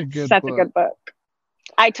 Such a good a good book.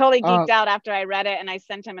 I totally geeked out after I read it, and I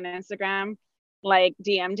sent him an Instagram, like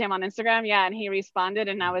DM'd him on Instagram. Yeah, and he responded,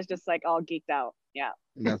 and I was just like all geeked out. Yeah.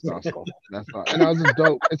 That's awesome. That's awesome. And that was a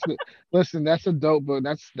dope. Listen, that's a dope book.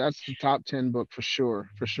 That's the top 10 book for sure.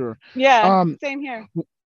 For sure. Yeah. Same here.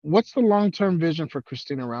 What's the long-term vision for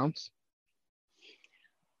Christina Rounds?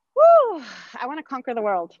 Woo! I want to conquer the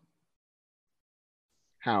world.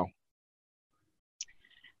 How?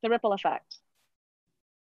 The ripple effect.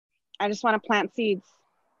 I just want to plant seeds.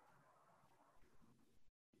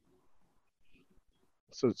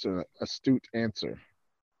 So it's an astute answer.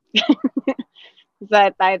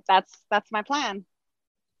 That's my plan.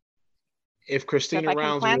 If Christina so if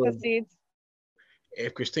Rounds plant the seeds.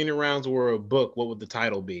 If Christina Rounds were a book, what would the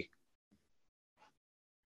title be?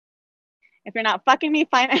 If you're not fucking me,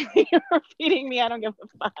 fine. If you're repeating me, I don't give a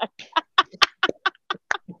fuck.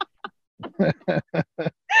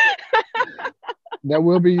 That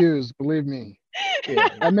will be used, believe me. Yeah,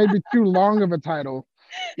 that may be too long of a title.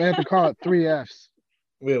 They have to call it 3 Fs.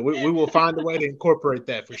 Yeah, we will find a way to incorporate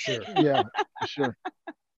that for sure. Yeah, for sure.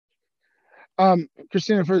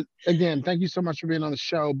 Christina, again, thank you so much for being on the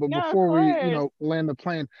show. But before we, land the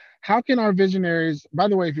plane, how can our visionaries, by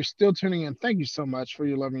the way, if you're still tuning in, thank you so much for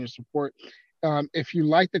your love and your support. If you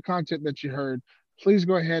like the content that you heard, please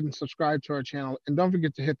go ahead and subscribe to our channel. And don't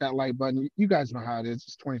forget to hit that like button. You guys know how it is.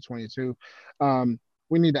 It's 2022.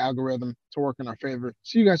 We need the algorithm to work in our favor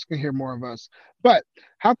so you guys can hear more of us. But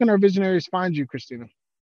how can our visionaries find you, Christina?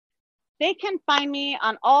 They can find me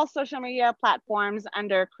on all social media platforms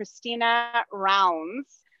under Christina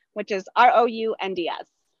Rounds, which is ROUNDS.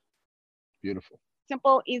 Beautiful.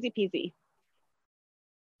 Simple, easy peasy.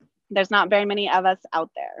 There's not very many of us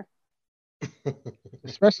out there.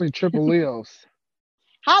 Especially triple Leos.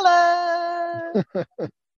 Holla!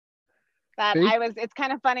 It's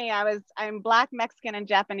kind of funny. I'm Black, Mexican, and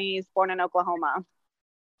Japanese, born in Oklahoma,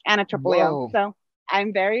 and a triple Leo. So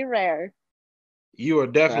I'm very rare. You are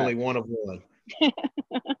definitely one of one.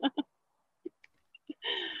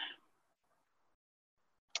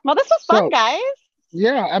 Well, this was fun, guys.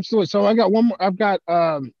 Yeah, absolutely. So I got one more. I've got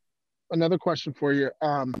another question for you.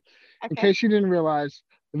 Okay. In case you didn't realize,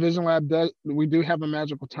 the Vision Lab we do have a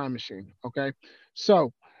magical time machine. Okay.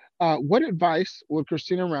 So what advice would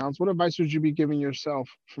you be giving yourself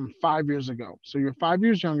from 5 years ago? So you're 5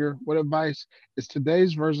 years younger. What advice is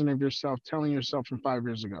today's version of yourself telling yourself from 5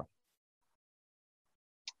 years ago?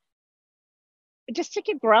 Just to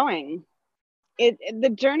keep growing.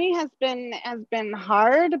 The journey has been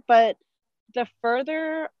hard, but the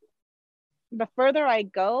further I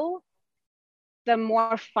go, the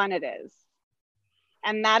more fun it is.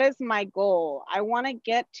 And that is my goal. I want to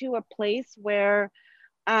get to a place where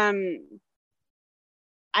I'm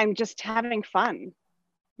just having fun.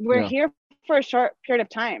 We're here for a short period of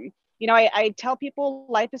time. I tell people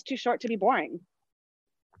life is too short to be boring.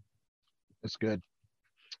 That's good.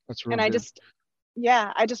 That's really good.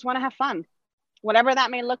 I just want to have fun, whatever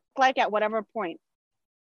that may look like at whatever point.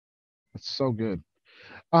 That's so good.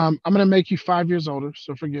 I'm going to make you 5 years older,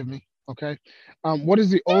 so forgive me. Okay. What is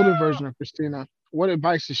the older version of Christina? What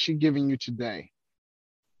advice is she giving you today?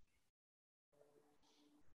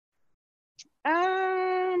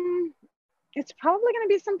 it's probably going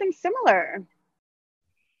to be something similar.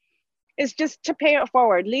 It's just to pay it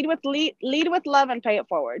forward. Lead with love and pay it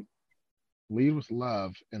forward. Lead with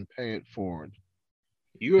love and pay it forward.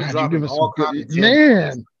 You are God, you dropping give us some all good, kinds of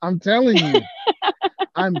gems. man. I'm telling you.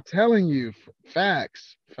 I'm telling you,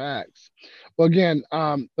 facts. Well, again,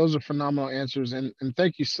 those are phenomenal answers, and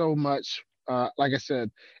thank you so much. Like I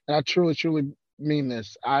said, and I truly mean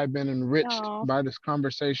this. I've been enriched Oh, by this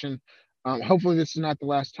conversation. Hopefully, this is not the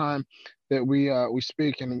last time that we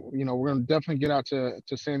speak, and we're going to definitely get out to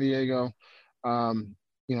San Diego.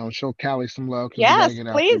 Show Cali some love because we got to yes, get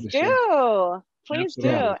out there please this year. do. Please do.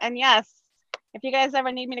 Absolutely. And yes, if you guys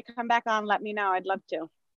ever need me to come back on, let me know. I'd love to.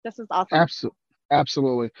 This is awesome.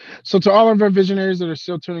 Absolutely. So to all of our visionaries that are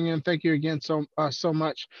still tuning in, thank you again so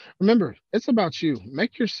much. Remember, it's about you.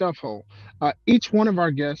 Make yourself whole. Each one of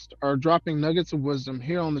our guests are dropping nuggets of wisdom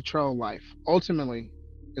here on the Trail of Life. Ultimately,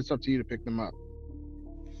 it's up to you to pick them up.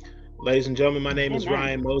 Ladies and gentlemen, my name is Amen.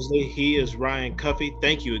 Ryan Mosley. He is Ryan Cuffey.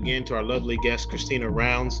 Thank you again to our lovely guest, Christina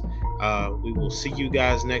Rounds. We will see you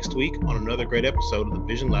guys next week on another great episode of the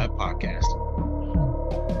Vision Lab podcast.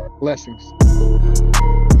 Blessings.